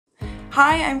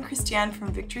Hi, I'm Christiane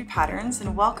from Victory Patterns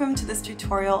and welcome to this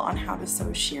tutorial on how to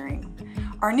sew shearing.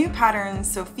 Our new pattern,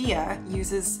 Sophia,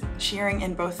 uses shearing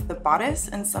in both the bodice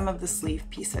and some of the sleeve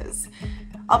pieces.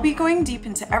 I'll be going deep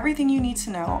into everything you need to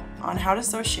know on how to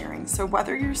sew shearing, so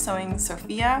whether you're sewing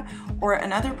Sophia or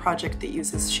another project that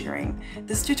uses shearing,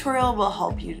 this tutorial will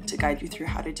help you to guide you through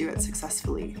how to do it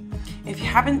successfully. If you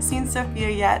haven't seen Sophia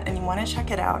yet and you want to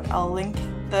check it out, I'll link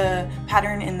the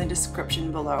pattern in the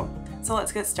description below. So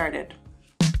let's get started.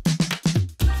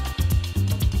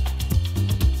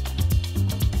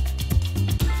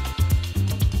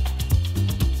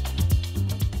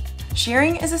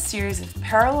 Shearing is a series of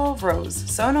parallel rows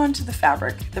sewn onto the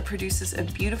fabric that produces a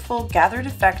beautiful gathered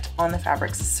effect on the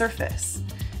fabric's surface.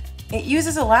 It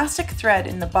uses elastic thread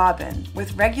in the bobbin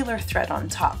with regular thread on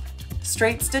top.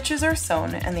 Straight stitches are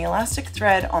sewn and the elastic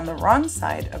thread on the wrong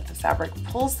side of the fabric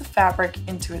pulls the fabric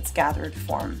into its gathered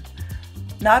form.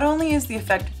 Not only is the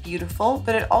effect beautiful,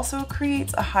 but it also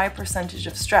creates a high percentage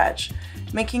of stretch,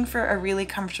 making for a really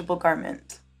comfortable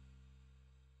garment.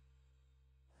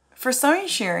 For sewing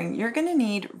shearing, you're going to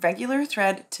need regular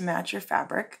thread to match your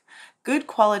fabric, good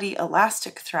quality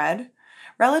elastic thread,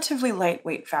 relatively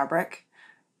lightweight fabric.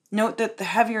 Note that the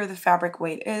heavier the fabric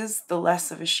weight is, the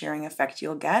less of a shearing effect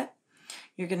you'll get.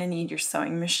 You're going to need your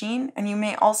sewing machine, and you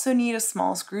may also need a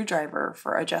small screwdriver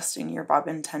for adjusting your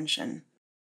bobbin tension.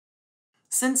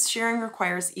 Since shearing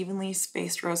requires evenly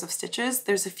spaced rows of stitches,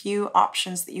 there's a few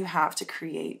options that you have to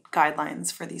create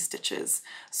guidelines for these stitches.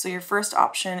 So your first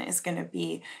option is going to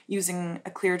be using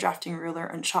a clear drafting ruler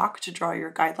and chalk to draw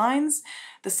your guidelines.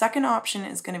 The second option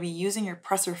is going to be using your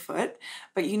presser foot,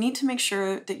 but you need to make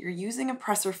sure that you're using a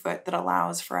presser foot that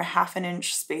allows for a 1/2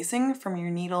 inch spacing from your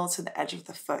needle to the edge of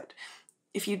the foot.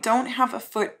 If you don't have a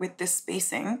foot with this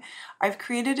spacing, I've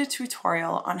created a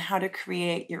tutorial on how to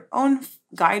create your own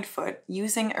guide foot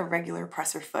using a regular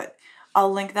presser foot. I'll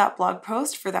link that blog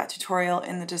post for that tutorial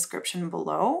in the description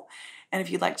below. And if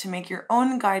you'd like to make your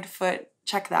own guide foot,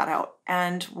 check that out.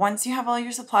 And once you have all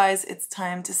your supplies, it's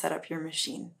time to set up your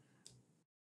machine.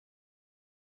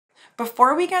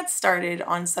 Before we get started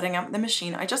on setting up the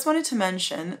machine, I just wanted to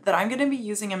mention that I'm going to be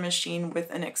using a machine with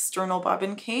an external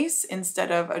bobbin case instead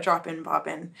of a drop-in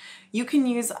bobbin. You can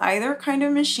use either kind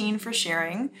of machine for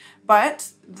shearing,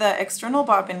 but the external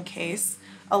bobbin case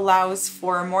allows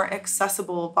for more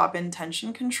accessible bobbin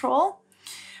tension control.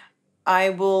 I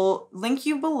will link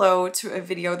you below to a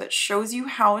video that shows you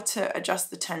how to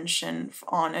adjust the tension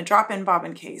on a drop-in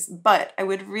bobbin case, but I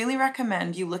would really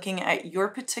recommend you looking at your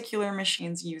particular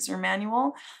machine's user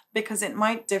manual because it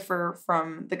might differ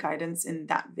from the guidance in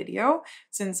that video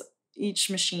since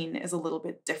each machine is a little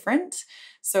bit different.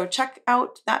 So check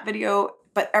out that video,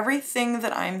 but everything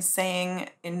that I'm saying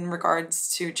in regards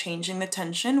to changing the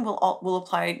tension will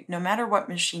apply no matter what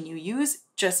machine you use,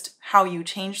 just how you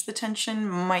change the tension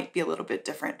might be a little bit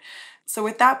different. So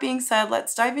with that being said,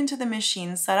 let's dive into the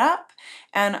machine setup,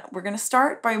 and we're going to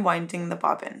start by winding the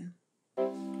bobbin.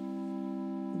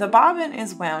 The bobbin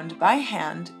is wound by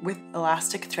hand with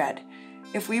elastic thread.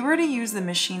 If we were to use the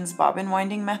machine's bobbin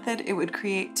winding method, it would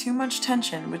create too much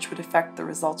tension, which would affect the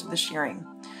result of the shearing.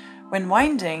 When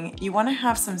winding, you want to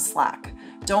have some slack.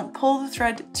 Don't pull the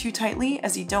thread too tightly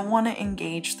as you don't want to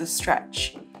engage the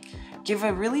stretch. Give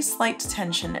a really slight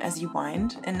tension as you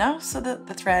wind, enough so that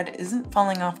the thread isn't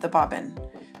falling off the bobbin.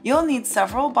 You'll need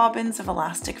several bobbins of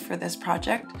elastic for this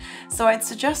project, so I'd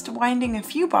suggest winding a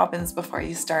few bobbins before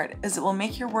you start, as it will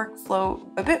make your workflow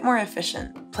a bit more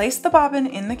efficient. Place the bobbin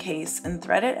in the case and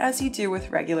thread it as you do with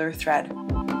regular thread.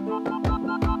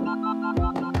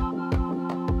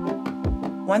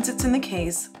 Once it's in the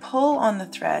case, pull on the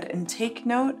thread and take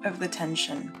note of the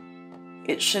tension.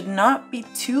 It should not be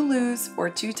too loose or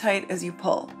too tight as you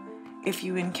pull. If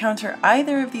you encounter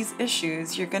either of these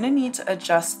issues, you're going to need to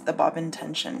adjust the bobbin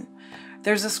tension.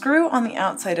 There's a screw on the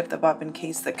outside of the bobbin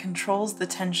case that controls the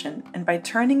tension, and by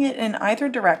turning it in either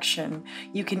direction,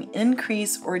 you can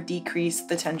increase or decrease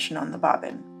the tension on the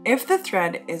bobbin. If the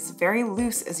thread is very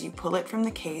loose as you pull it from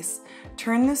the case,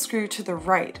 turn the screw to the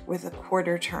right with a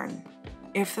 1/4 turn.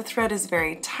 If the thread is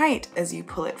very tight as you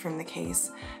pull it from the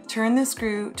case, turn the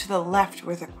screw to the left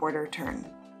with a 1/4 turn.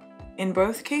 In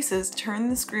both cases, turn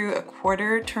the screw a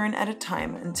 1/4 turn at a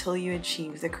time until you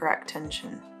achieve the correct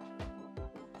tension.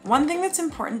 One thing that's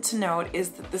important to note is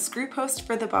that the screw post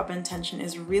for the bobbin tension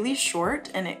is really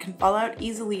short and it can fall out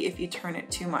easily if you turn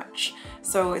it too much.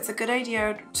 So it's a good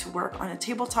idea to work on a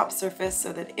tabletop surface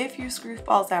so that if your screw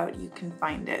falls out, you can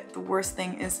find it. The worst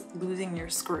thing is losing your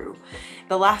screw.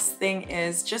 The last thing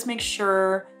is just make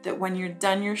sure that when you're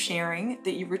done your shearing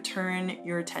that you return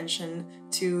your tension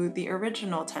to the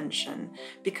original tension,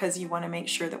 because you want to make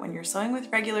sure that when you're sewing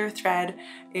with regular thread,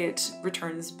 it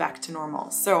returns back to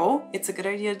normal. So it's a good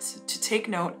idea to take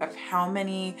note of how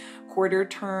many quarter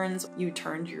turns you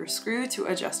turned your screw to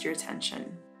adjust your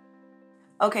tension.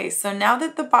 Okay, so now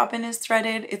that the bobbin is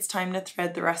threaded, it's time to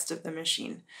thread the rest of the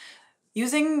machine.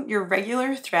 Using your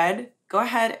regular thread, go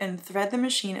ahead and thread the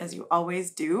machine as you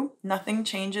always do. Nothing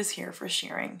changes here for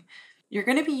shearing. You're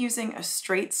going to be using a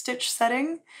straight stitch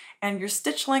setting, and your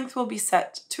stitch length will be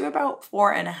set to about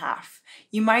 4.5.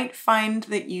 You might find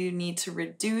that you need to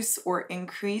reduce or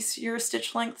increase your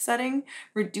stitch length setting.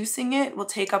 Reducing it will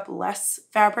take up less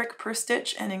fabric per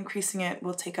stitch, and increasing it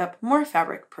will take up more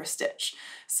fabric per stitch.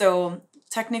 So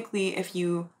technically, if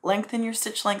you lengthen your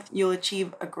stitch length, you'll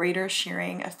achieve a greater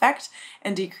shearing effect,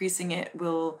 and decreasing it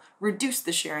will reduce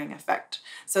the shearing effect.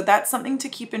 So that's something to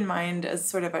keep in mind as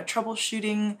sort of a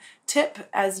troubleshooting tip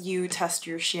as you test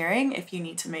your shearing if you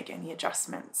need to make any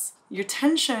adjustments. Your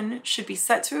tension should be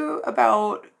set to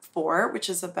about 4, which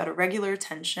is about a regular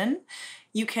tension.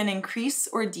 You can increase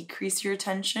or decrease your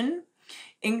tension.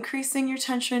 Increasing your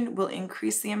tension will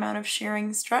increase the amount of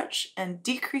shearing stretch, and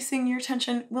decreasing your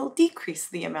tension will decrease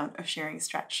the amount of shearing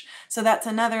stretch. So that's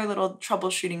another little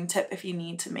troubleshooting tip if you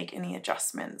need to make any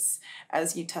adjustments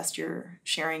as you test your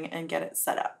shearing and get it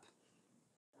set up.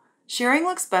 Shearing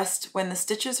looks best when the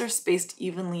stitches are spaced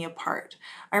evenly apart.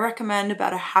 I recommend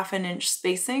about a 1/2 inch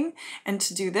spacing, and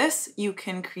to do this, you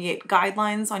can create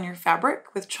guidelines on your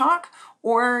fabric with chalk,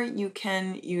 or you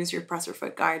can use your presser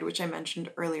foot guide, which I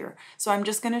mentioned earlier. So I'm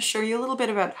just going to show you a little bit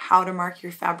about how to mark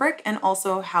your fabric and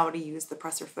also how to use the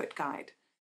presser foot guide.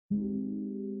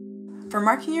 For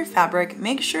marking your fabric,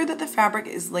 make sure that the fabric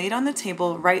is laid on the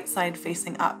table right side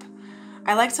facing up.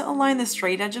 I like to align the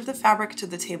straight edge of the fabric to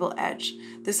the table edge.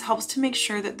 This helps to make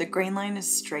sure that the grain line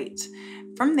is straight.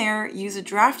 From there, use a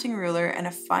drafting ruler and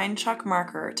a fine chalk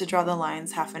marker to draw the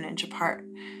lines 1/2 inch apart.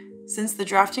 Since the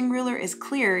drafting ruler is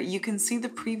clear, you can see the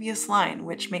previous line,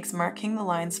 which makes marking the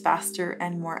lines faster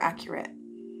and more accurate.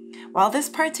 While this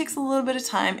part takes a little bit of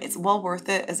time, it's well worth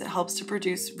it as it helps to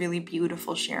produce really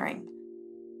beautiful shearing.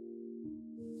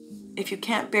 If you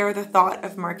can't bear the thought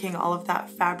of marking all of that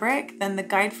fabric, then the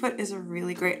guide foot is a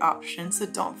really great option, so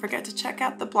don't forget to check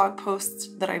out the blog posts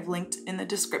that I've linked in the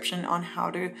description on how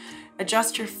to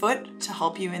adjust your foot to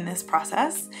help you in this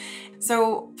process.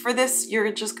 So for this,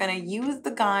 you're just going to use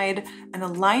the guide and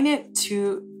align it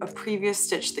to a previous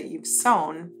stitch that you've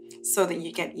sewn so that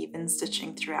you get even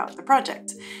stitching throughout the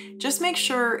project. Just make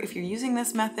sure if you're using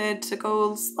this method to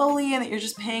go slowly and that you're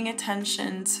just paying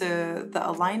attention to the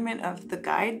alignment of the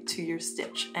guide to your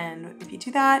stitch. And if you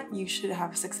do that, you should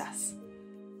have success.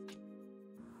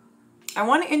 I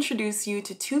want to introduce you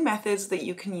to 2 methods that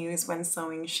you can use when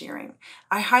sewing shearing.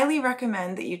 I highly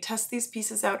recommend that you test these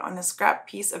pieces out on a scrap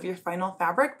piece of your final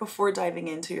fabric before diving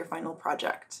into your final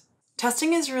project.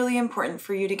 Testing is really important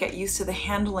for you to get used to the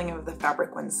handling of the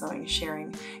fabric when sewing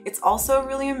shearing. It's also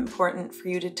really important for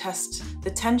you to test the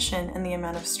tension and the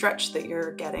amount of stretch that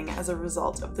you're getting as a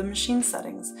result of the machine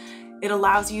settings. It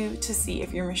allows you to see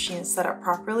if your machine is set up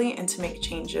properly and to make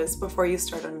changes before you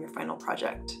start on your final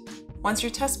project. Once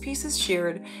your test piece is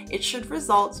sheared, it should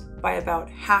result by about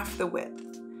half the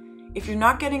width. If you're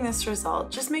not getting this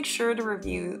result, just make sure to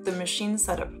review the machine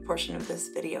setup portion of this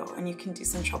video and you can do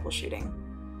some troubleshooting.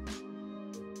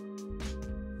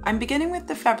 I'm beginning with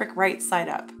the fabric right side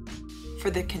up.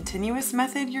 For the continuous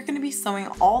method, you're going to be sewing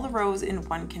all the rows in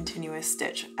one continuous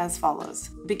stitch as follows.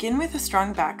 Begin with a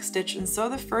strong back stitch and sew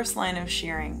the first line of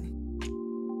shearing.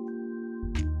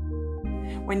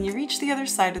 When you reach the other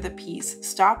side of the piece,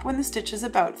 stop when the stitch is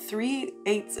about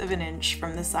 3/8 of an inch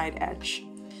from the side edge.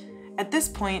 At this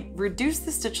point, reduce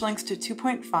the stitch length to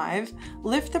 2.5,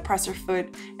 lift the presser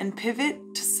foot, and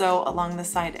pivot to sew along the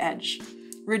side edge.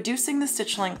 Reducing the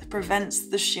stitch length prevents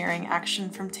the shearing action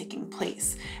from taking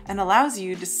place and allows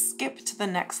you to skip to the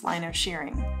next line of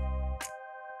shearing.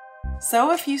 Sew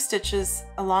a few stitches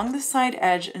along the side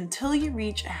edge until you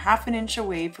reach 1/2 inch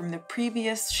away from the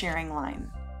previous shearing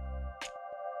line.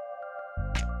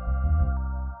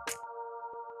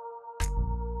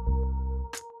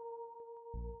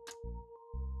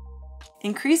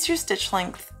 Increase your stitch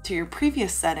length to your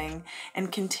previous setting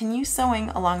and continue sewing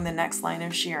along the next line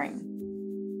of shearing.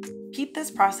 Repeat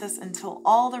this process until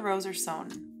all the rows are sewn.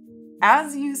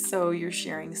 As you sew your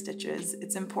shearing stitches,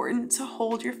 it's important to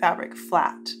hold your fabric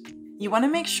flat. You want to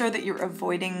make sure that you're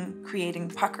avoiding creating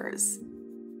puckers.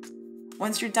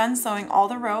 Once you're done sewing all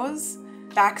the rows,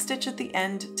 backstitch at the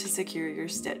end to secure your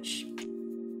stitch.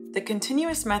 The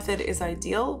continuous method is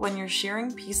ideal when you're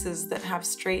shearing pieces that have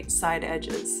straight side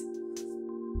edges.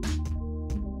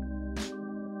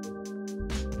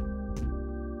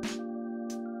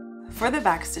 For the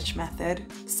backstitch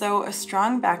method, sew a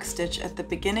strong backstitch at the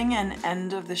beginning and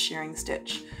end of the shearing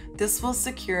stitch. This will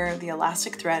secure the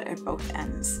elastic thread at both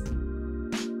ends.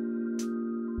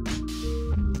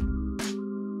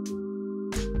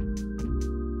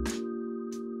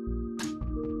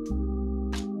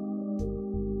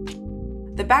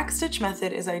 The backstitch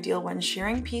method is ideal when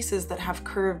shearing pieces that have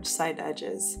curved side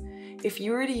edges. If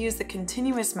you were to use the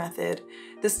continuous method,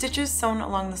 the stitches sewn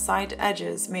along the side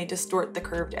edges may distort the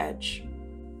curved edge.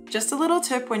 Just a little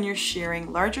tip: when you're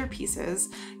shearing larger pieces,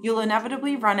 you'll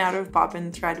inevitably run out of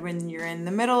bobbin thread when you're in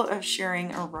the middle of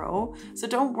shearing a row, so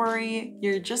don't worry,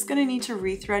 you're just going to need to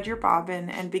rethread your bobbin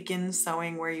and begin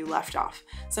sewing where you left off.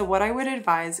 So what I would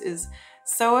advise is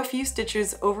sew a few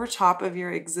stitches over top of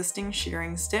your existing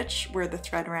shearing stitch where the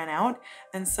thread ran out,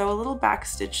 and sew a little back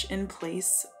stitch in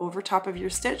place over top of your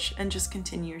stitch and just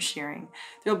continue shearing.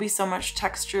 There'll be so much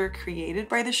texture created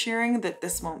by the shearing that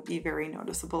this won't be very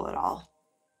noticeable at all.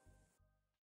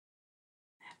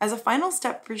 As a final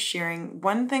step for shearing,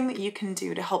 one thing that you can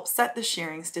do to help set the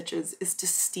shearing stitches is to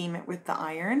steam it with the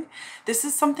iron. This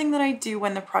is something that I do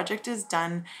when the project is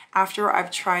done after I've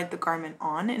tried the garment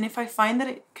on, and if I find that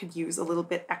it could use a little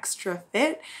bit extra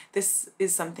fit, this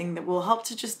is something that will help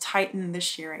to just tighten the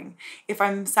shearing. If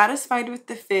I'm satisfied with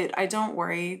the fit, I don't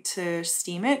worry to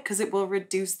steam it because it will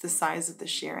reduce the size of the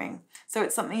shearing. So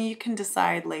it's something you can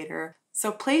decide later.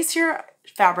 So place your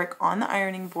fabric on the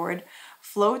ironing board,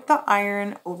 float the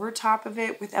iron over top of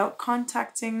it without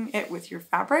contacting it with your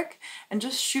fabric, and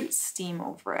just shoot steam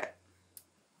over it.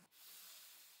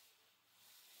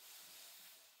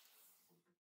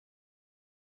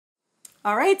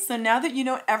 Alright, so now that you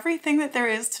know everything that there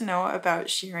is to know about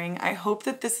shearing, I hope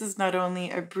that this is not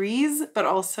only a breeze, but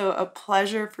also a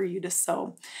pleasure for you to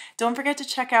sew. Don't forget to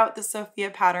check out the Sophia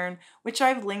pattern, which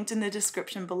I've linked in the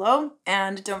description below,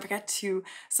 and don't forget to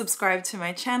subscribe to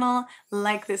my channel,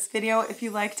 like this video if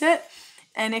you liked it,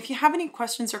 and if you have any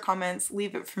questions or comments,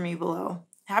 leave it for me below.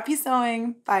 Happy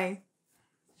sewing! Bye!